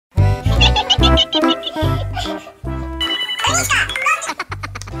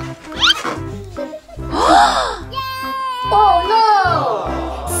Oh no!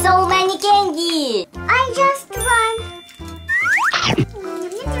 So many candy! I just want.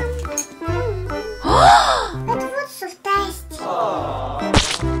 That was so tasty.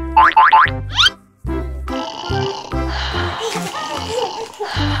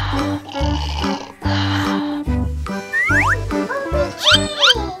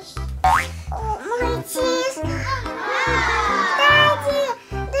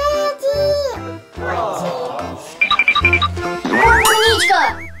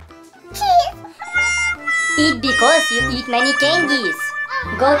 Eat because you eat many candies.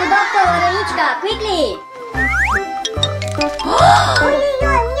 Go to doctor, Veronička, quickly.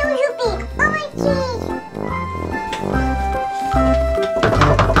 Ой-ой-ой, мне уже пик. Помогите.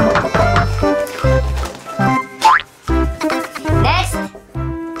 Next.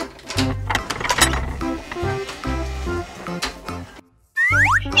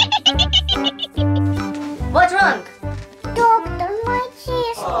 What's wrong? Doctor, my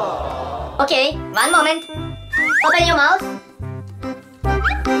teeth. Okay, one moment. Open your mouth.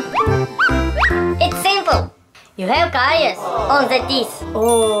 It's simple. You have caries on the teeth.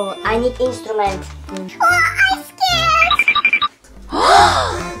 Oh, I need instrument. Oh, I'm scared.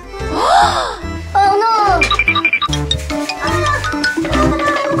 Oh no!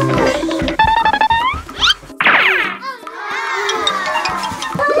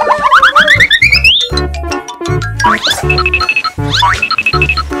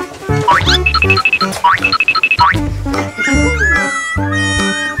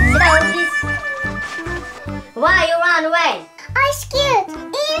 Why you run away? I'm scared.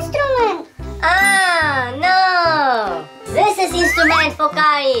 Instrument. Ah, no! This is instrument for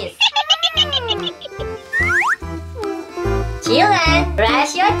caries. Children,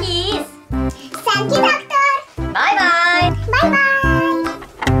 brush your teeth. Thank you, doctor. Bye bye. Bye bye.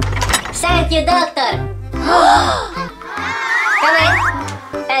 Thank you, doctor. Come in.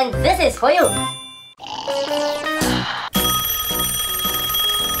 And this is for you.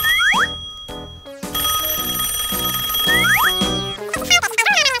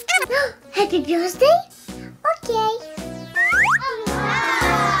 Happy birthday? Okay.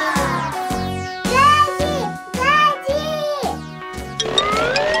 Daddy! Daddy!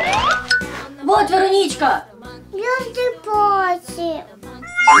 Вот, Вероничка. Birthday party.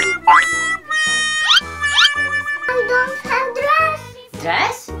 I don't have dress.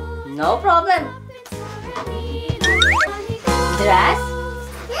 Dress? No problem. Dress?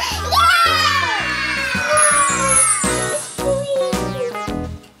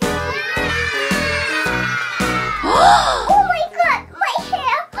 Oh my god, my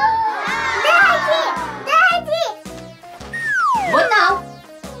hair! Daddy! Daddy! What now?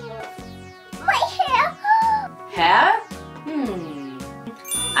 My hair! Hair?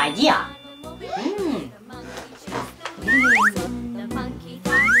 Idea. The monkey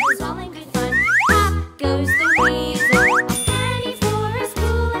dances all in good fun. Up goes the weasel. A penny for a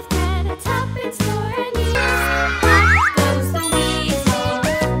school of ten, a tuppence for a news. Up goes the weasel.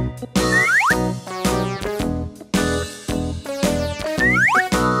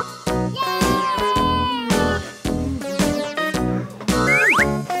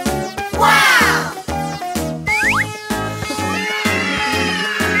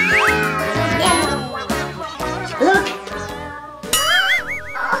 Look.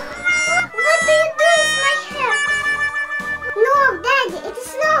 What do you do with my hair? No, Daddy, it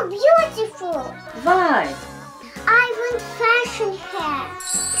is not beautiful. Why? I want fashion hair.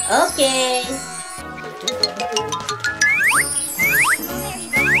 Okay.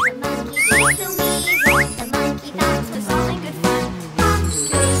 The monkey dances all in good fun. Up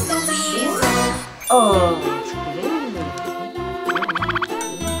goes the weasel. Oh.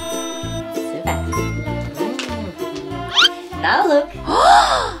 Now look.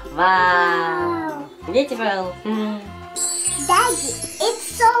 Wow. Beautiful. Daddy, it's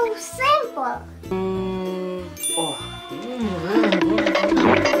so simple. Oh.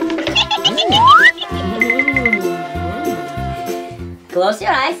 Close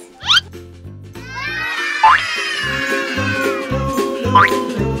your eyes.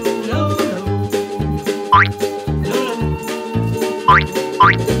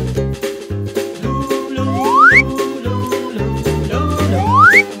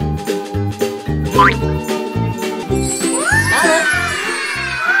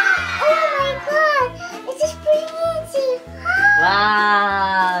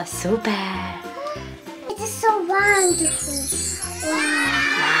 Wow, super. It is so wonderful.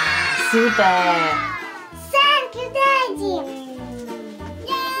 Wow. Super. Thank you, Daddy.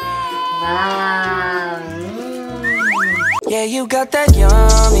 Yay! Wow. Yeah, you got that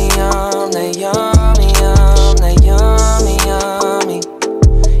yummy, yum, that yummy, yum, that yummy, yummy.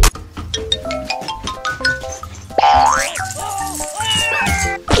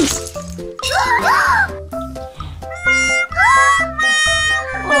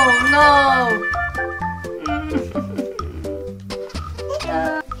 Oh no.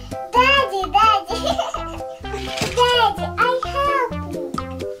 Daddy, Daddy. Daddy, I help you.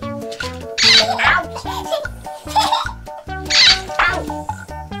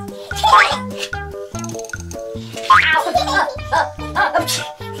 Ouch.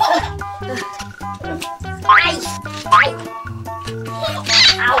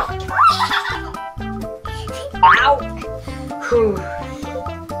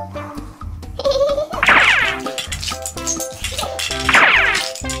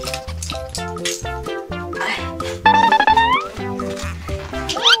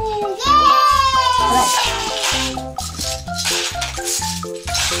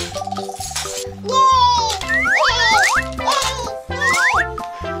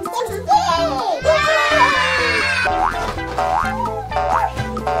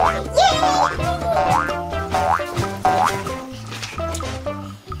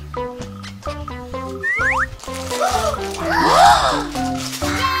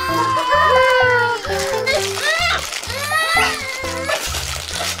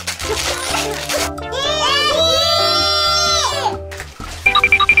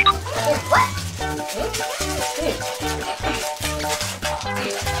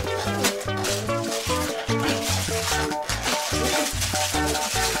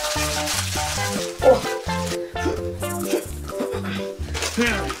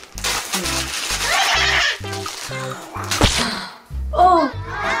 Oh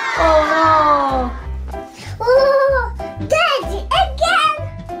no. Oh, Daddy, again.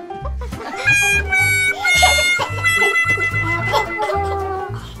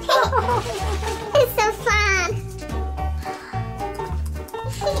 It's so fun.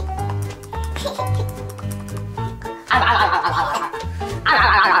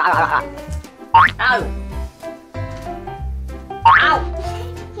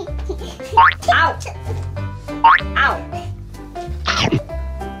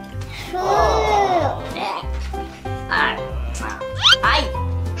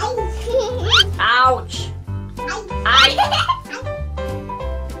 Ouch.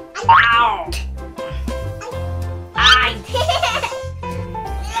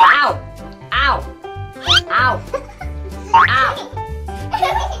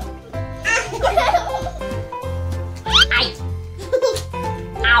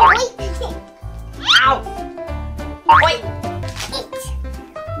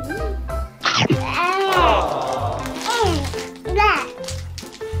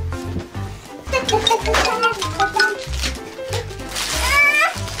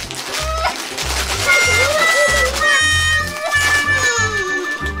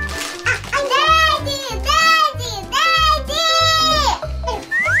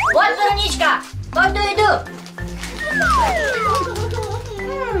 What, Вероничка? What do you do?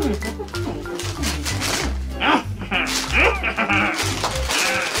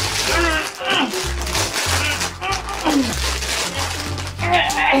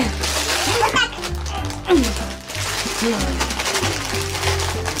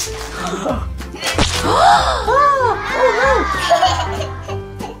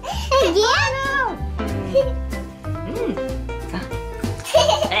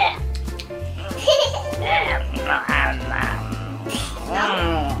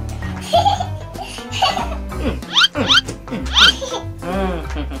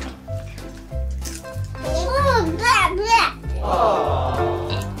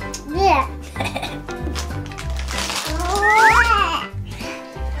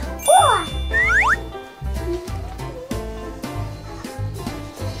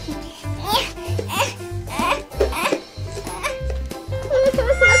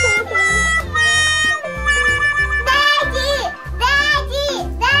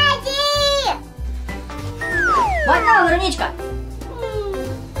 Вот она, Вероничка.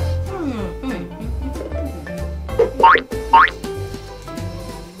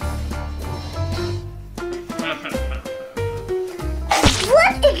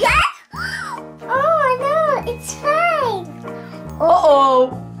 What is that? Oh no, it's fine. Oh-oh.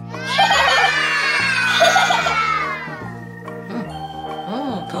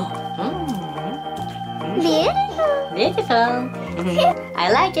 Beautiful. Beautiful.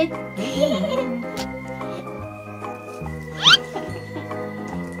 I like it.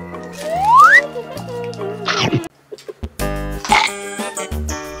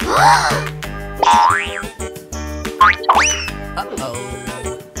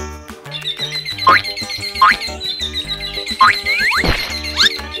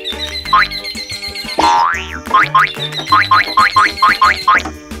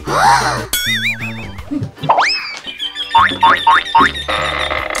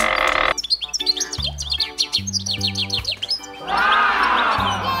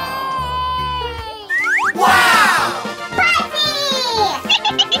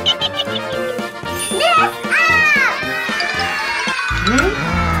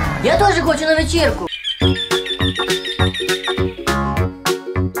 Я тоже хочу на вечерку.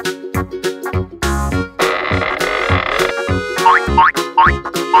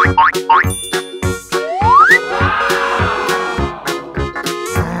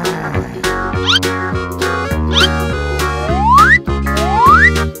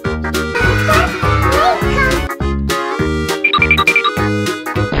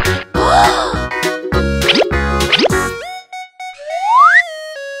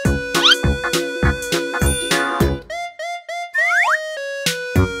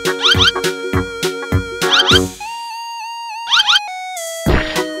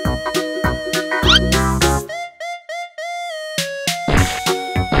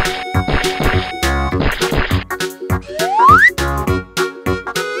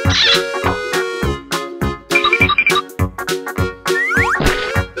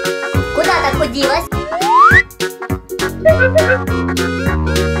 Поділась.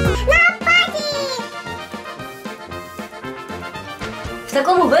 В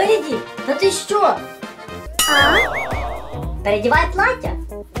такому вигляді? Та ти що? Передівай плаття.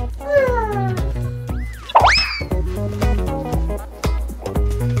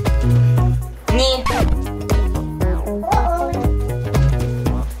 Ні.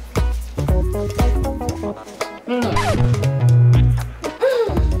 Ні.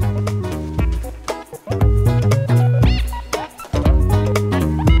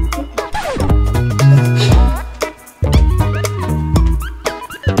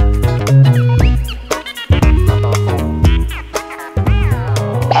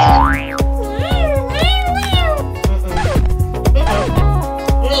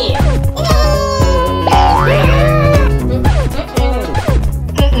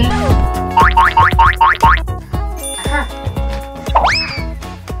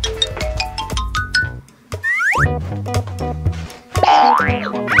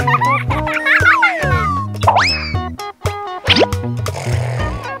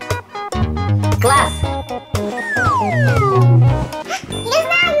 Клас! Я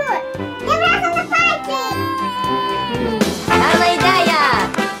знаю! Я разом на паті! Гарна ідея!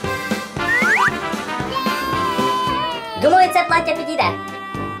 Думаю, це плаття підійде.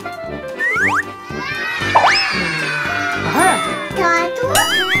 Ага. Тату?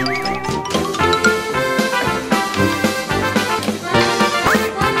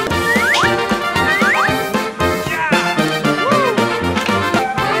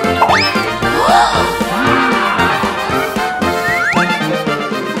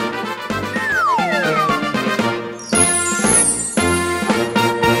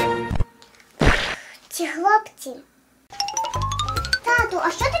 Ці хлопці. Тату,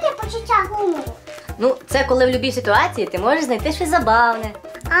 а що таке почуття гумору? Ну, це коли в будь-якій ситуації ти можеш знайти щось забавне.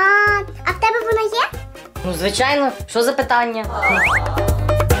 А в тебе воно є? Ну, звичайно, що за питання?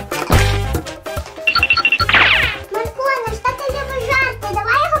 Марко, наш тато любить жарти,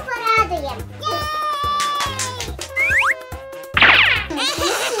 давай його порадуємо.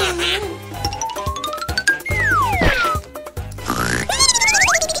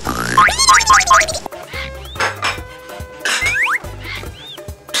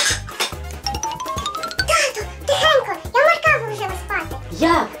 Тату, тихенько, я Марка вложила спати.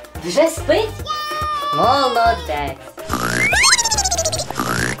 Як? Вже спить? Молодець.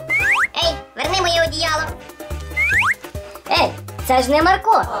 Ей, верни моє одіяло. Ей, це ж не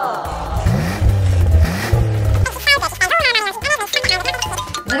Марко.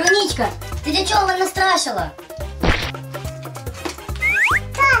 Вероничка, ти для чого мене настрашила?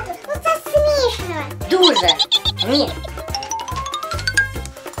 Тату, ну це смішно. Дуже. Ні.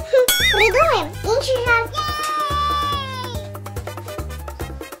 Придумаємо інший жарт.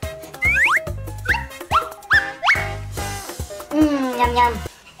 Ням-ням.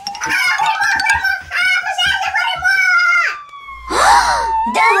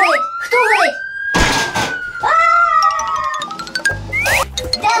 Де горить? Хто горить?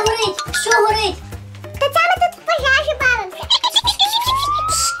 Де горить? Що горить? Та це ми тут в пожежі бавимося.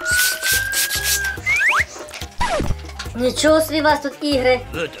 Нічого собі у вас тут ігри.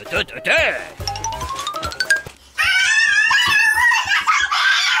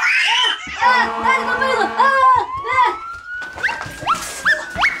 Зробило!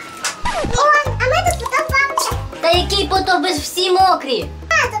 Он, а ми тут потопався. Та який потоп, ви ж всі мокрі?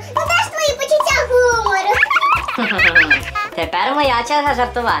 Тато, ну де ж твої почуття гумору? Тепер моя черга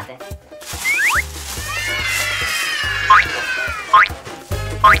жартувати.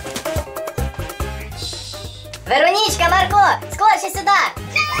 Вероничка, Марко, скорше сюди!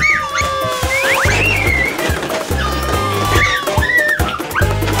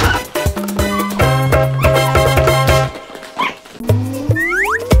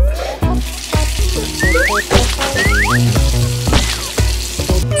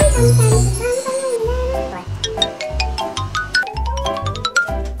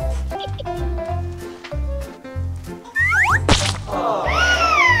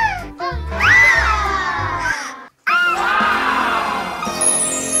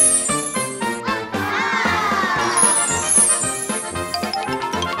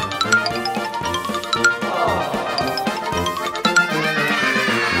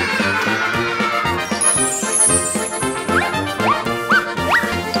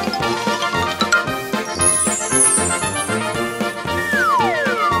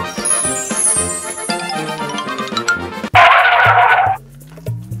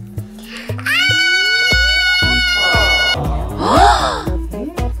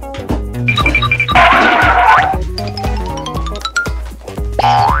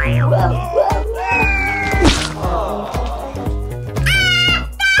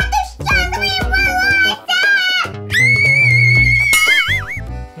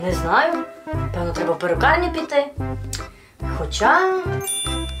 Не знаю. Певно, треба в перукарню піти. Хоча...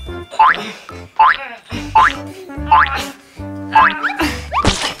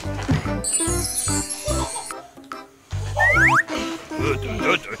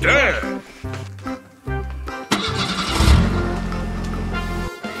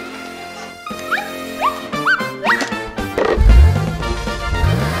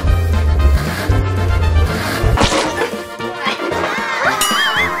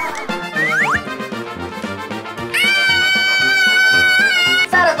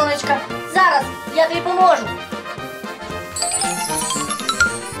 Зараз, донечка, зараз, я тобі поможу.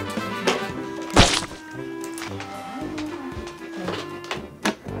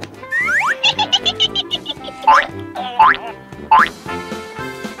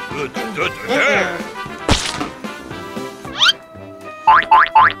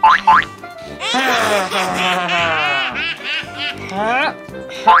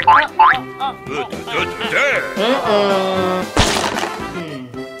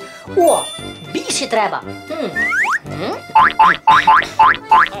 О, більше треба.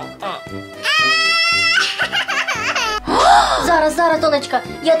 Зараз, зараз, донечка,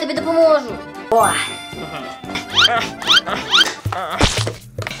 я тобі допоможу. О.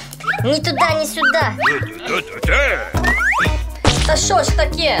 Ні туди, ні сюди. Та що ж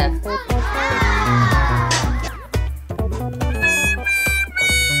таке?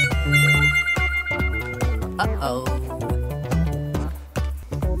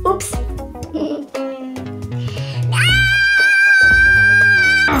 Упс.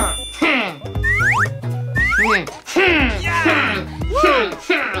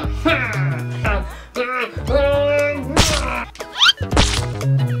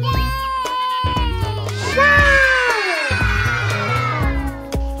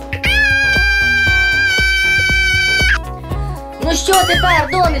 Ну що тепер,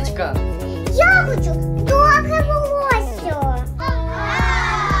 донечка? Я хочу довге волосся.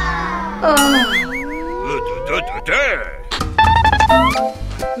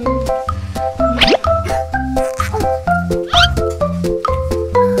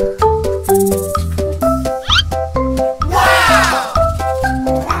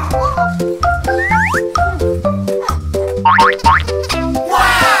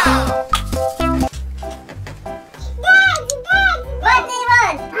 What do you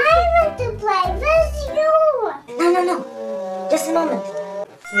want? I want to play with you. No. Just a moment.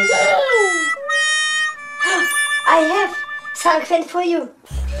 I have something for you.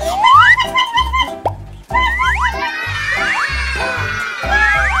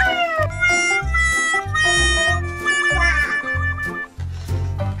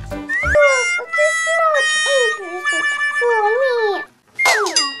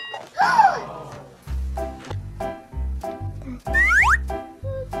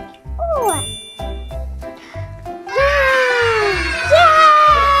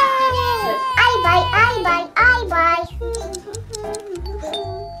 I buy.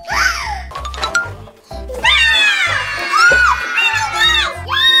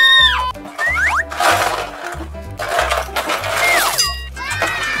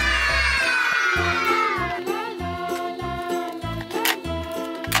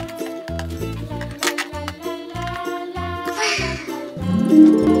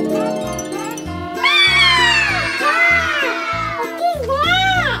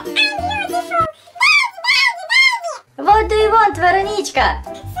 want, Вероничка?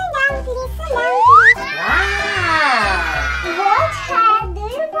 Sit down, please. Sit down, please. Wow! What hair do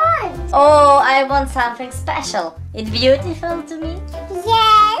you want? Oh, I want something special. It's beautiful to me.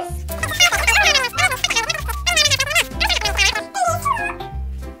 Yes.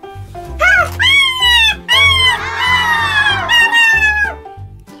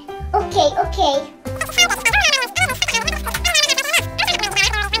 Okay.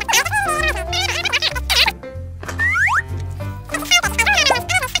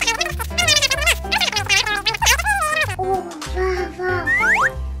 Oh, wow.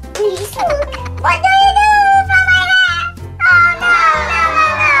 Please look. What do you do for my hair? Oh, no.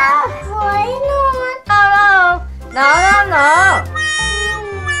 Why not? No.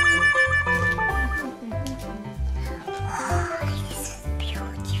 This is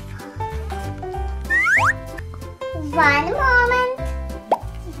beautiful. One moment.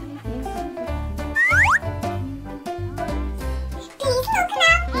 Please look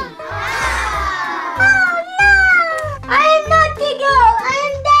now. Oh no! I'm not the girl.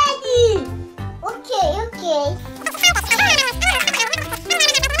 I'm daddy. Okay.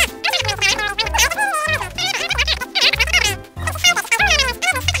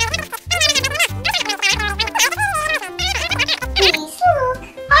 Please look.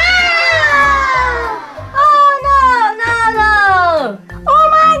 Oh no. Oh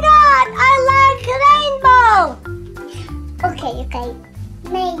my God! I like rainbow. Okay.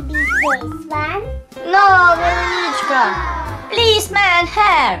 Maybe this one. No, Вероничка. Please, man,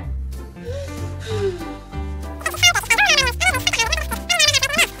 hair.